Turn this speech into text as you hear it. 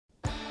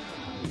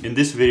In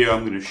this video,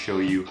 I'm going to show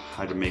you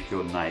how to make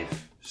your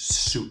knife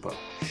super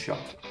sharp.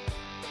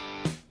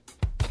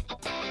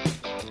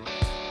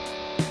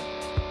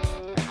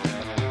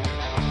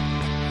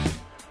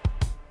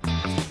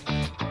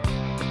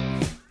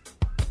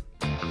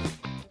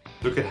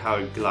 Look at how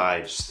it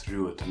glides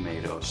through a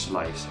tomato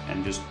slice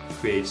and just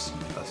creates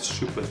a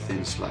super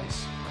thin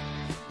slice.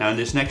 Now in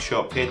this next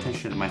shot, pay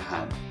attention to my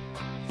hand.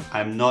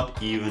 I'm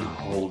not even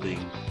holding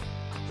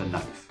the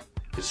knife.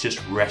 It's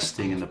just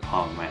resting in the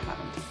palm of my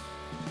hand.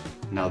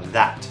 Now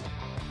that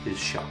is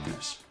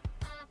sharpness.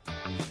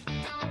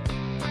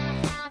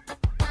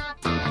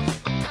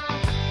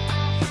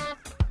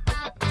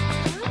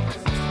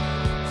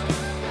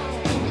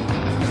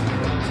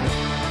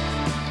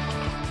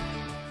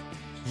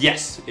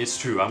 Yes, it's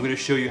true. I'm going to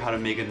show you how to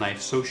make a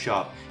knife so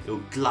sharp it'll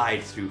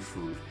glide through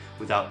food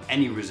without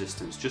any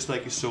resistance, just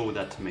like you saw with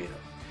that tomato.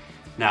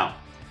 Now,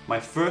 my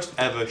first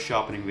ever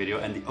sharpening video,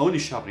 and the only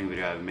sharpening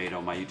video I ever made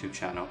on my YouTube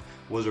channel,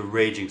 was a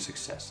raging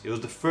success. It was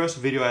the first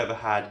video I ever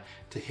had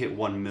to hit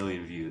 1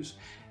 million views.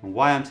 And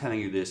why I'm telling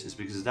you this is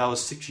because that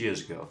was 6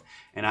 years ago,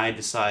 and I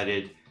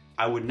decided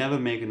I would never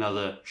make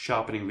another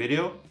sharpening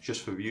video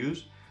just for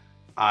views.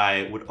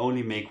 I would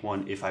only make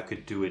one if I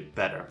could do it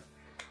better.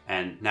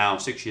 And now,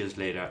 6 years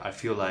later, I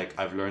feel like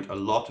I've learned a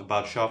lot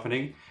about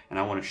sharpening, and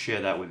I want to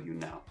share that with you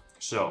now.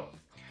 So,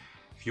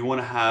 if you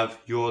want to have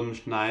your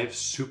knives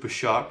super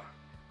sharp,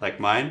 like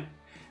mine,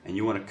 and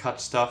you want to cut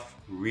stuff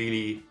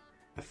really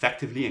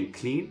effectively and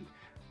clean,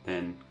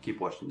 then keep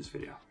watching this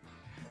video.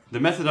 The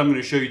method I'm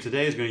going to show you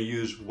today is going to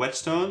use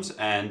whetstones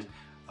and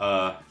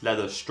a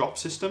leather strop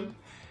system.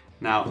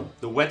 Now,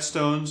 the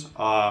whetstones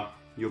are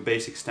your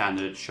basic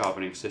standard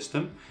sharpening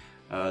system.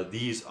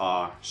 These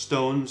are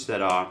stones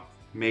that are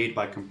made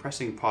by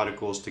compressing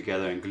particles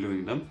together and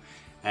gluing them,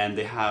 and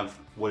they have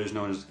what is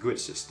known as the grit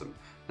system.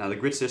 Now the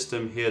grit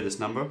system here, this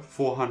number,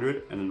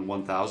 400 and then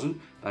 1000,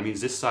 that means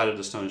this side of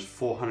the stone is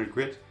 400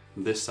 grit,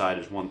 and this side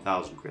is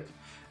 1000 grit.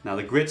 Now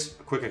the grits,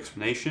 a quick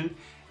explanation,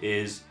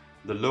 is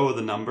the lower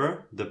the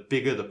number, the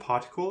bigger the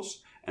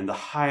particles, and the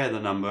higher the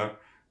number,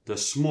 the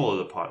smaller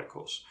the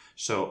particles.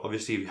 So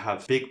obviously if you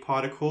have big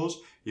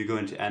particles, you're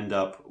going to end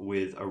up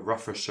with a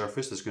rougher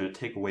surface that's going to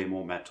take away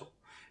more metal.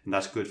 And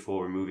that's good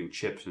for removing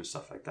chips and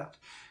stuff like that.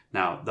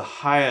 Now, the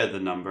higher the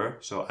number,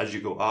 so as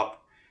you go up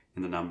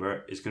in the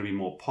number, it's going to be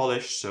more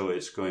polished, so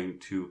it's going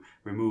to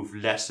remove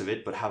less of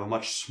it, but have a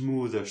much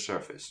smoother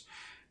surface.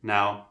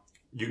 Now,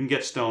 you can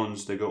get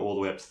stones that go all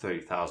the way up to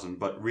 30,000,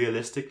 but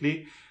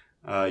realistically,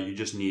 you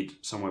just need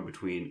somewhere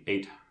between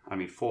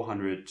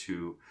 400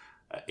 to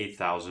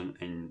 8,000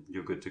 and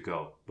you're good to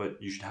go.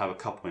 But you should have a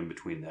couple in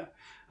between there.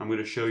 I'm going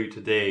to show you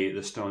today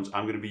the stones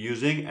I'm going to be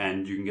using,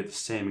 and you can get the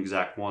same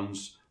exact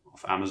ones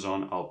off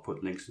Amazon. I'll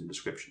put links in the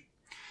description.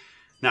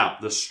 Now,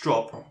 the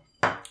strop,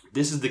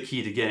 this is the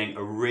key to getting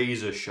a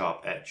razor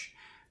sharp edge,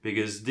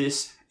 because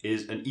this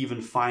is an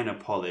even finer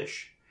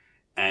polish,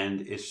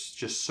 and it's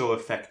just so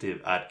effective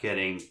at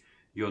getting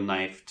your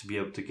knife to be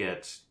able to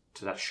get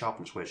to that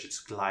sharpness where it's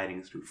just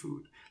gliding through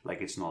food like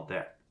it's not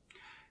there.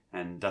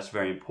 And that's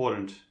very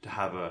important to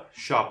have a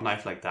sharp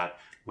knife like that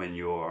when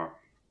you're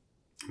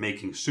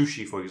making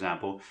sushi, for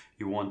example.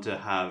 You want to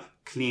have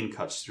clean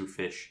cuts through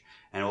fish.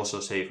 And also,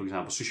 say, for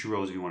example, sushi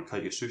rolls, if you want to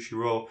cut your sushi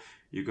roll,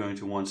 you're going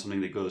to want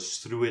something that goes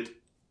through it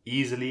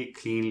easily,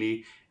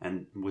 cleanly,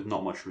 and with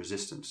not much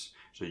resistance.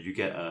 So you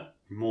get a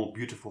more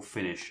beautiful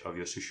finish of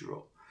your sushi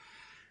roll.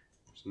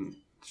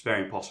 It's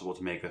very impossible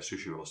to make a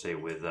sushi roll, say,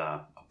 with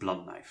a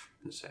blunt knife,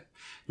 let's say.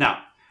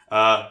 Now,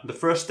 the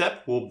first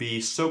step will be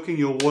soaking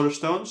your water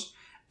stones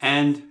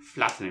and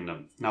flattening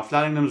them. Now,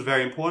 flattening them is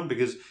very important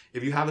because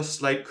if you have a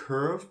slight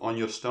curve on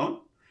your stone,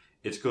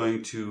 it's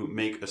going to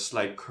make a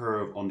slight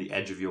curve on the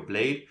edge of your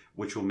blade,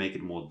 which will make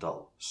it more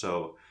dull.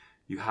 So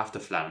you have to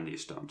flatten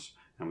these stones.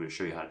 I'm going to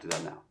show you how to do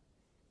that now.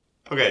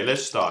 Okay,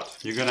 let's start.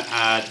 You're going to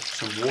add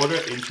some water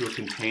into a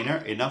container,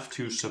 enough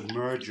to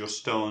submerge your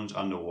stones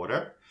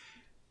underwater.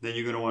 Then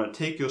you're going to want to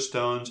take your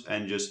stones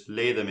and just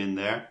lay them in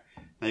there.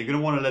 Now you're going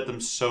to want to let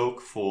them soak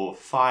for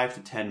 5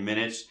 to 10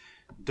 minutes.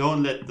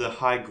 Don't let the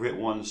high grit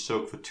ones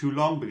soak for too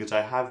long, because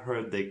I have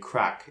heard they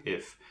crack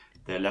if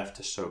they're left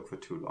to soak for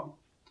too long.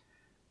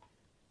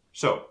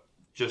 So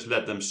just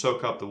let them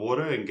soak up the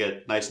water and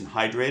get nice and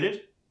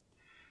hydrated.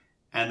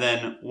 And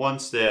then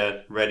once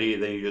they're ready,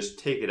 then you just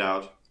take it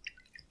out,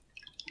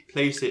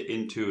 place it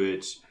into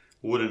its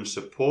wooden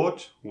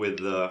support with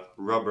the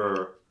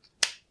rubber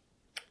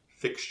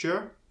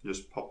fixture.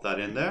 Just pop that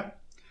in there.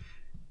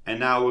 And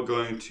now we're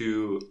going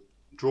to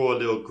draw a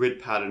little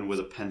grid pattern with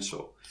a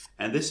pencil.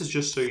 And this is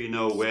just so you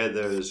know where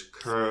there's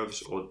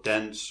curves or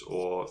dents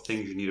or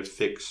things you need to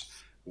fix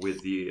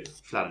with the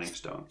flattening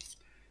stone.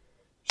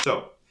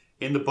 So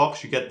in the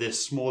box you get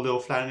this small little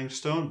flattening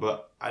stone,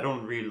 but I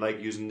don't really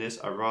like using this.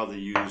 I'd rather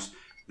use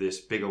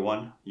this bigger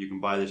one. You can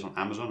buy this on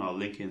Amazon. I'll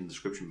link it in the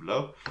description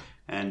below.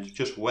 And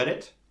just wet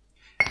it.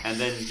 And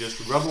then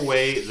just rub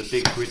away the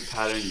big grid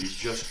pattern you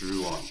just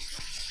drew on.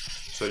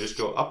 So just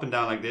go up and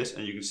down like this,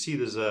 and you can see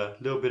there's a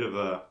little bit of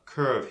a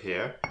curve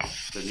here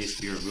that needs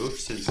to be removed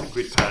since the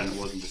grid pattern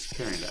wasn't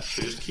disappearing that.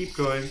 So just keep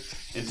going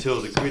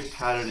until the grid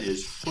pattern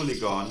is fully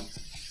gone.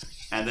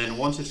 And then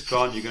once it's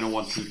gone, you're going to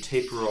want to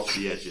taper off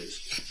the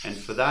edges. And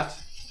for that,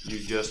 you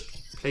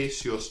just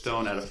place your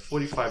stone at a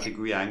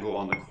 45-degree angle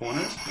on the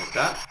corners, like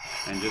that,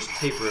 and just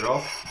taper it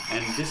off.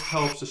 And this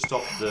helps to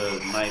stop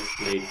the knife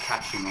blade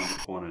catching on the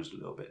corners a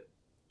little bit.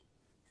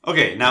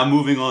 Okay, now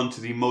moving on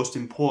to the most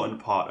important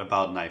part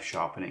about knife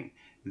sharpening,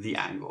 the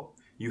angle.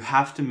 You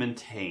have to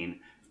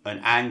maintain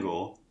an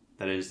angle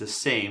that is the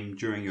same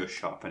during your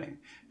sharpening.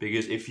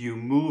 Because if you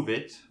move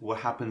it, what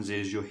happens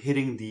is you're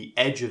hitting the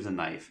edge of the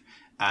knife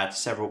at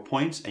several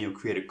points and you'll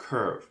create a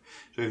curve.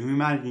 So if you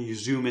imagine you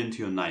zoom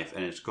into your knife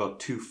and it's got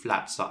two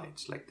flat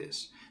sides like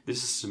this. This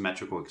is a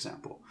symmetrical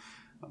example.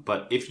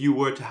 But if you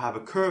were to have a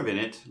curve in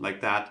it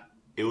like that,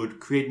 it would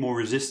create more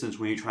resistance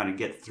when you're trying to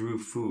get through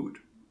food.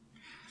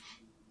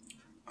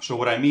 So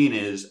what I mean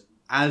is,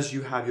 as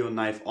you have your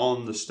knife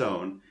on the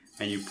stone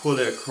and you pull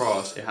it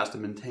across, it has to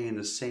maintain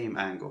the same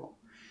angle.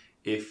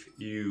 If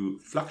you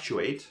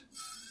fluctuate,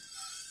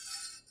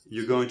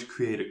 you're going to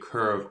create a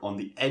curve on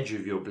the edge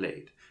of your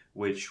blade,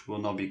 which will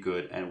not be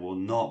good and will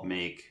not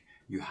make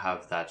you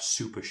have that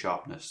super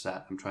sharpness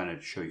that I'm trying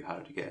to show you how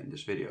to get in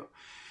this video.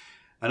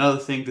 Another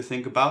thing to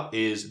think about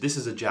is this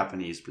is a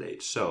Japanese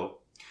blade, so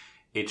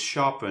it's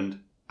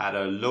sharpened at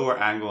a lower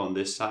angle on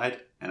this side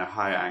and a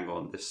higher angle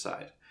on this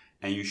side.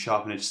 And you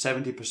sharpen it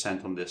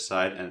 70% on this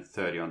side and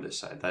 30% on this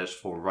side. That is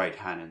for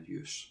right-handed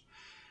use.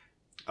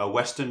 A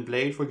Western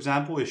blade, for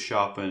example, is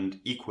sharpened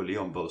equally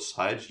on both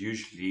sides,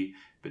 usually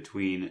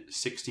between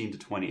 16 to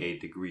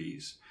 28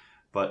 degrees.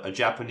 But a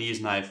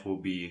Japanese knife will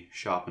be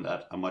sharpened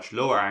at a much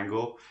lower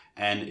angle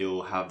and it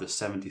will have the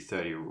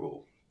 70-30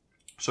 rule.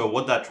 So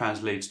what that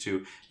translates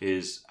to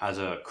is, as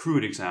a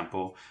crude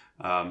example,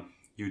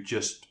 you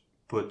just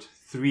put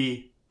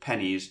 3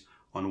 pennies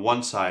on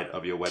one side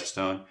of your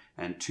whetstone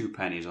and 2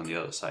 pennies on the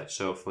other side.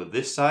 So for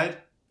this side,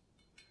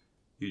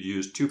 you'd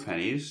use 2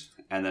 pennies,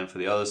 and then for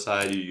the other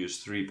side, you use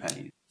 3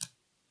 pennies.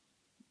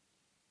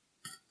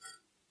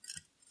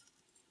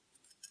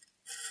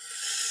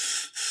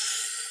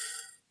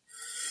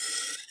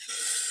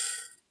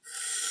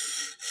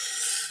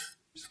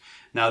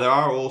 Now there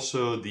are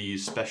also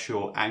these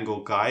special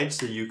angle guides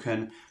that you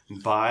can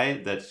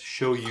buy that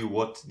show you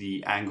what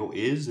the angle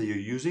is that you're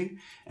using,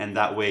 and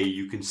that way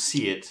you can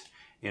see it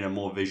in a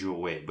more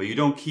visual way. But you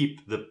don't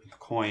keep the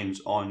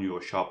coins on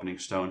your sharpening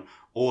stone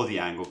or the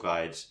angle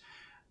guides.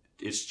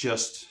 It's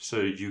just so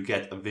you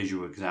get a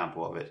visual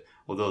example of it.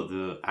 Although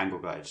the angle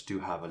guides do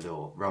have a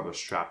little rubber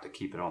strap to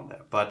keep it on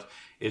there. But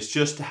it's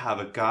just to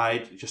have a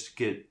guide, just to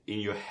get in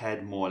your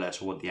head more or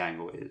less what the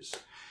angle is.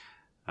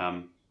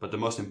 But the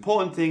most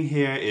important thing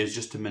here is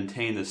just to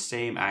maintain the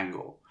same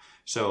angle.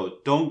 So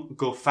don't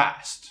go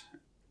fast.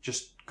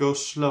 Just go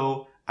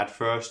slow at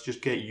first.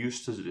 Just get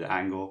used to the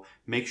angle.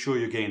 Make sure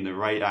you're getting the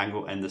right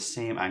angle and the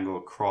same angle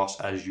across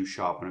as you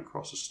sharpen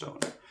across a stone.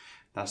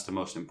 That's the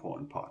most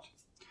important part.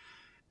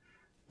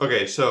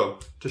 Okay, so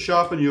to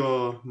sharpen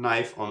your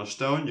knife on a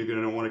stone, you're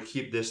going to want to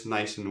keep this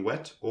nice and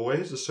wet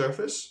always, the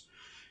surface.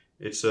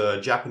 It's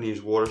a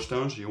Japanese water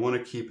stone, so you want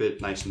to keep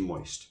it nice and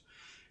moist.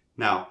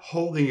 Now,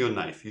 holding your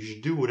knife, you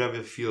should do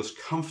whatever feels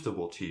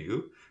comfortable to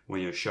you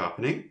when you're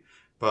sharpening,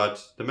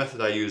 but the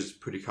method I use is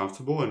pretty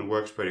comfortable and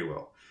works pretty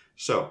well.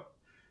 So,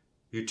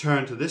 you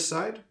turn to this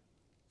side,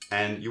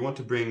 and you want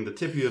to bring the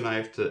tip of your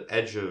knife to the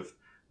edge of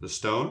the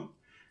stone.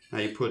 Now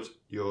you put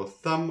your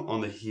thumb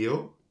on the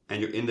heel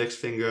and your index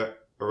finger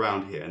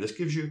around here, and this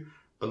gives you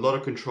a lot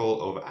of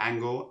control over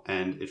angle,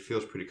 and it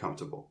feels pretty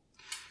comfortable.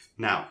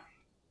 Now,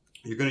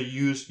 you're going to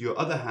use your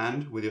other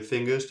hand with your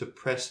fingers to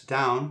press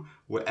down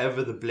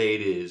wherever the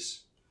blade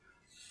is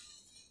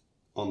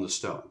on the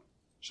stone,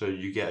 so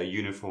you get a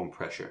uniform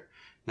pressure.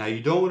 Now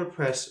you don't want to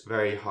press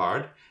very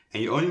hard,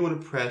 and you only want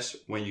to press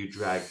when you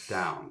drag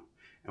down.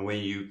 And when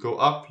you go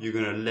up, you're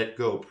going to let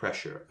go of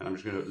pressure. And I'm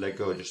just going to let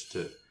go just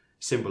to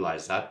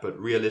symbolize that, but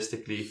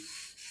realistically,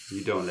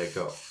 you don't let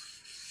go.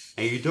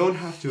 And you don't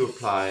have to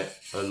apply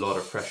a lot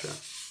of pressure.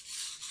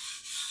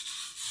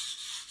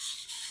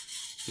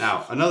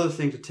 Now, another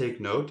thing to take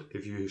note,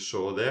 if you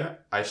saw there,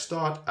 I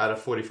start at a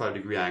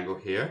 45-degree angle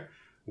here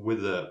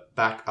with the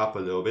back up a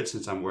little bit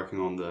since I'm working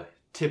on the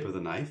tip of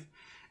the knife.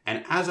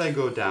 And as I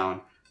go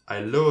down, I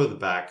lower the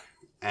back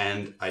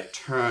and I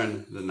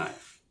turn the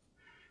knife.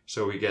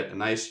 So we get a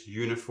nice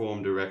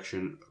uniform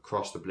direction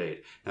across the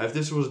blade. Now, if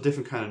this was a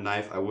different kind of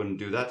knife, I wouldn't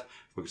do that.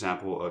 For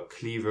example, a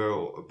cleaver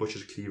or a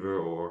butcher's cleaver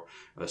or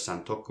a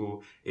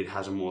santoku, it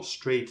has a more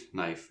straight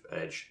knife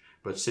edge.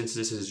 But since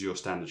this is your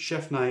standard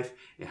chef knife,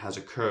 it has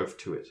a curve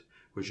to it,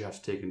 which you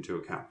have to take into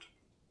account.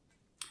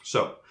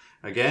 So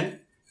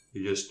again,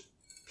 you just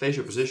place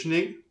your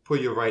positioning,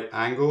 put your right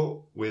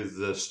angle with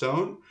the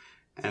stone,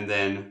 and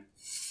then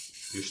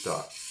you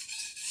start.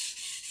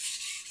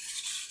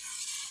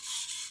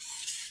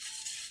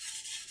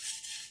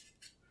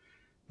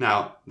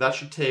 Now, that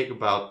should take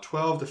about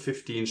 12 to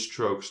 15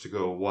 strokes to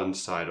go one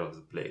side of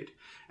the blade.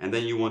 And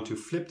then you want to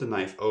flip the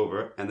knife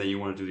over, and then you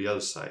want to do the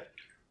other side.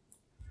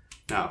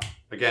 Now,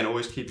 again,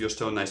 always keep your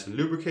stone nice and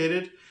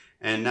lubricated.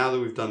 And now that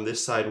we've done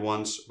this side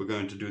once, we're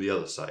going to do the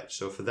other side.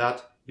 So for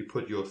that, you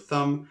put your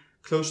thumb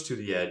close to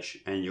the edge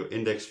and your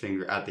index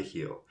finger at the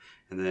heel.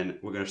 And then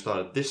we're going to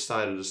start at this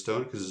side of the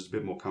stone because it's a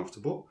bit more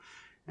comfortable.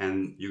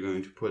 And you're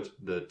going to put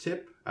the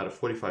tip at a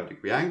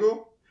 45-degree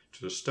angle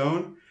to the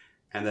stone.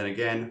 And then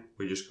again,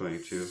 we're just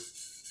going to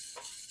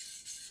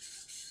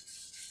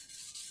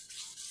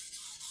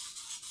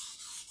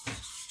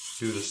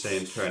do the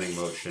same turning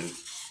motion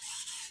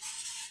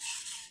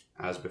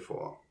as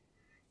before.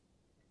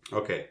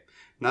 Okay,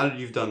 now that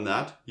you've done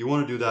that, you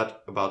want to do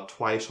that about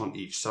twice on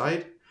each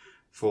side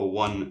for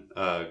one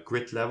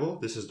grit level.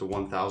 This is the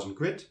 1000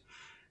 grit.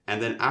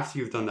 And then after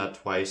you've done that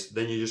twice,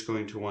 then you're just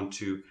going to want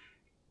to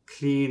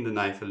clean the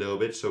knife a little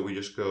bit. So we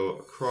just go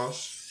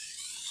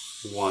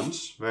across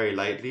once, very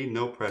lightly,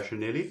 no pressure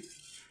nearly.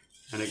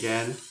 And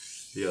again,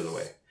 the other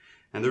way.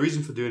 And the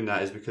reason for doing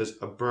that is because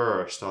a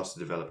burr starts to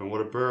develop. And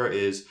what a burr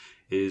is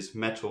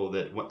metal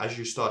that as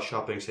you start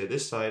sharpening, say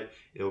this side,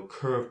 it'll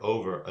curve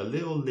over a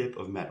little lip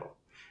of metal.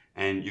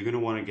 And you're going to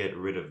want to get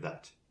rid of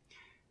that.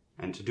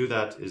 And to do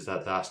that is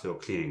that last little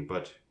cleaning.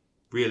 But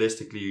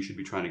realistically, you should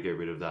be trying to get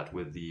rid of that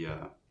with the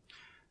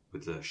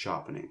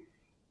sharpening.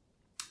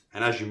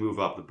 And as you move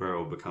up, the burr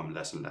will become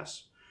less and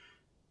less.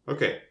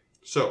 Okay,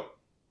 so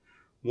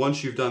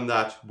once you've done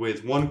that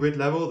with one grit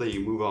level, then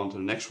you move on to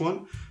the next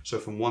one. So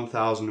from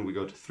 1000, we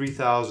go to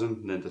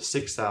 3000, then to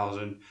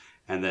 6000,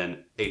 and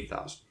then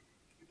 8000.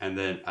 And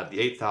then at the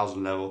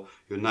 8000 level,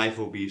 your knife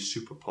will be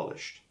super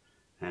polished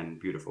and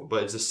beautiful.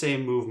 But it's the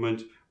same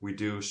movement we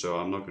do, so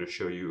I'm not going to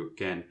show you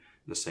again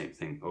the same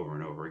thing over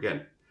and over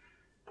again.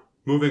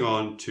 Moving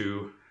on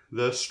to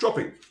the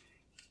stropping.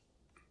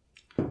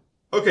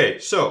 Okay,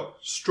 so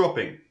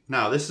stropping.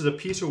 Now this is a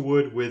piece of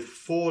wood with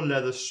 4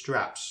 leather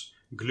straps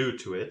glued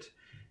to it,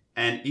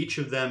 and each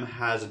of them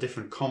has a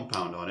different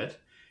compound on it.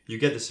 You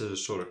get this as a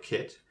sort of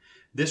kit.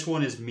 This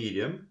one is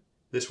medium,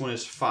 this one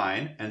is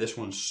fine, and this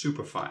one's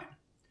super fine.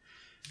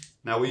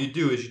 Now what you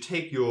do is you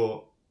take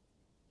your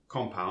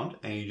compound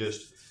and you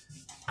just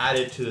add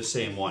it to the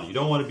same one. You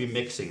don't want to be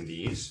mixing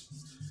these.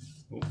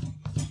 Ooh,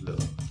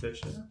 little pitch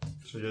there.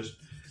 So just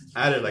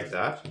add it like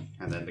that,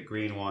 and then the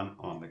green one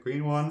on the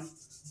green one,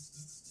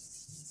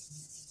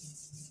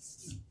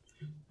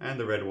 and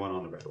the red one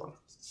on the red one.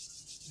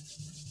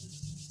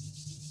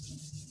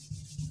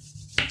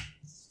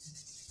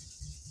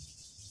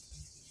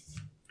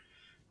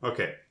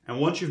 Okay,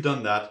 and once you've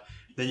done that,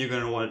 then you're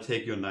going to want to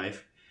take your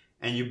knife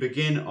and you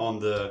begin on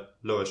the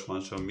lowest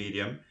one, so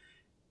medium,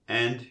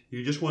 and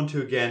you just want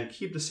to again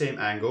keep the same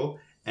angle,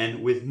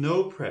 and with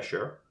no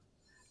pressure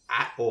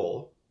at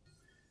all,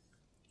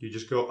 you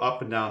just go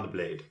up and down the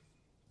blade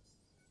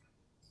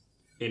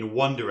in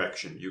one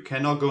direction. You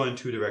cannot go in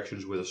 2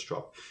 directions with a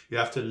strop. You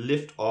have to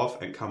lift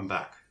off and come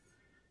back.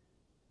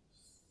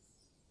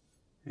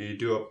 And you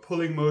do a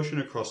pulling motion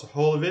across the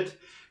whole of it.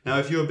 Now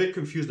if you're a bit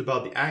confused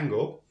about the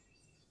angle,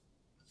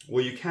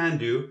 what you can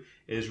do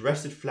is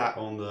rest it flat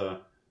on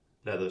the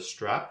leather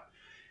strap,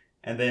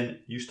 and then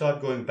you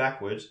start going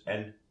backwards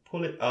and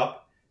pull it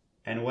up,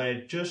 and when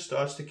it just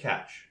starts to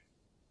catch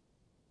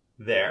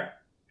there,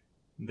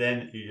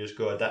 then you just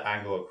go at that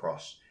angle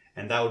across,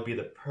 and that would be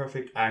the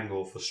perfect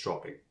angle for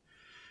stropping.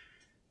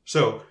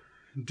 So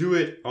do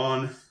it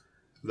on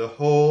the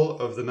whole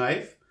of the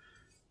knife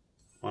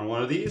on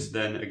one of these,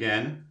 then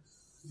again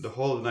the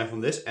whole of the knife on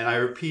this, and I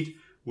repeat,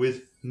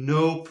 with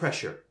no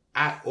pressure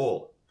at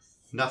all,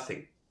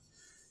 nothing.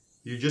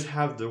 You just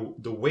have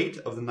the weight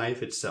of the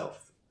knife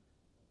itself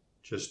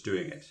just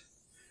doing it.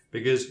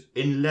 Because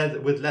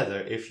with leather,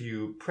 if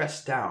you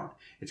press down,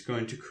 it's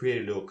going to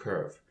create a little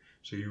curve.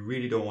 So you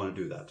really don't want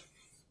to do that.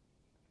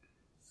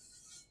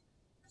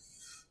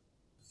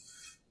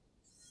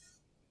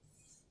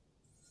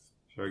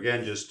 So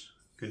again, just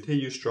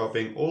continue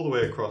stropping all the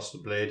way across the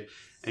blade,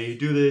 and you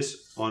do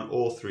this on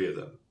all 3 of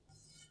them.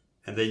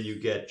 And then you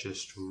get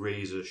just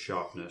razor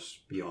sharpness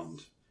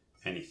beyond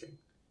anything.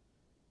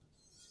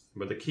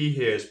 But the key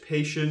here is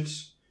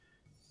patience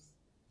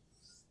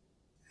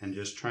and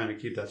just trying to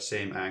keep that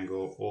same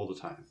angle all the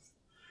time.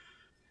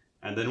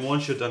 And then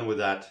once you're done with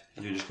that,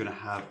 you're just going to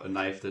have a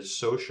knife that's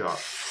so sharp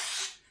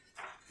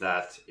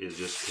that is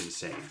just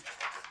insane.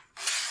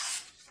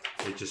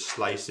 It just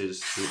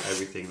slices through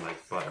everything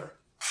like butter.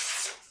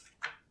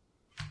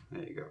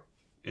 There you go.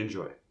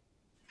 Enjoy.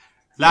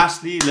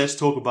 Lastly, let's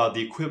talk about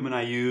the equipment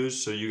I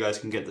use so you guys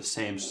can get the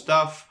same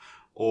stuff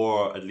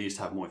or at least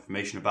have more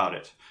information about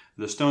it.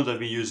 The stones I've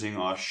been using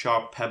are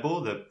Sharp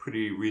Pebble. They're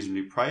pretty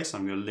reasonably priced.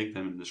 I'm going to link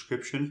them in the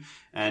description.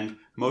 And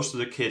most of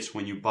the kits,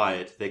 when you buy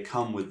it, they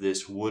come with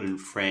this wooden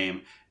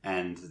frame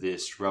and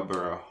this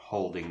rubber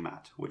holding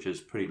mat, which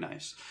is pretty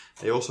nice.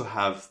 They also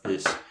have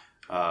this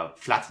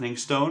flattening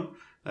stone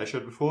that I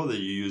showed before that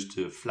you use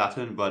to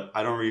flatten, but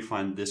I don't really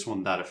find this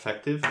one that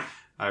effective.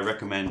 I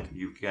recommend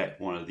you get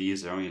one of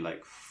these. They're only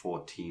like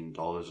 $14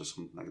 or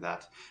something like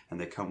that.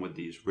 And they come with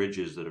these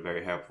ridges that are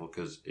very helpful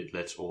because it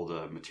lets all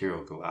the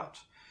material go out.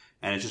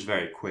 And it's just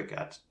very quick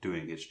at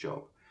doing its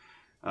job.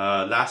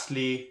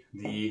 Lastly,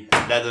 the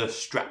leather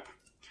strap.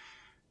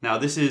 Now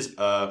this is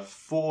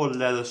 4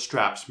 leather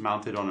straps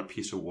mounted on a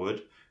piece of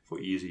wood for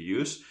easy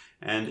use,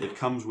 and it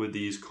comes with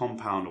these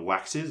compound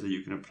waxes that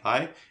you can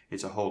apply.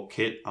 It's a whole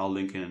kit. I'll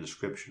link in the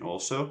description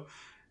also.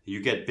 You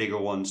get bigger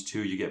ones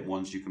too. You get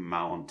ones you can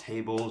mount on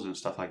tables and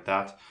stuff like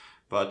that.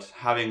 But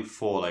having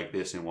 4 like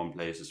this in one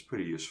place is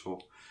pretty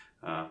useful.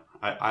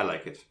 I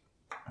like it.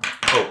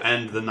 Oh,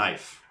 and the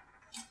knife.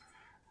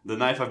 The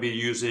knife I've been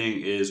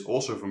using is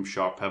also from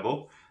Sharp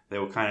Pebble. They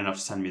were kind enough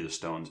to send me the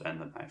stones and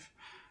the knife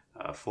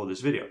for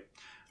this video.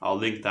 I'll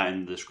link that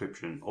in the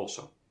description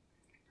also.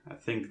 I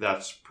think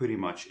that's pretty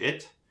much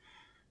it.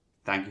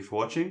 Thank you for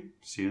watching.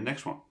 See you in the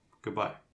next one. Goodbye.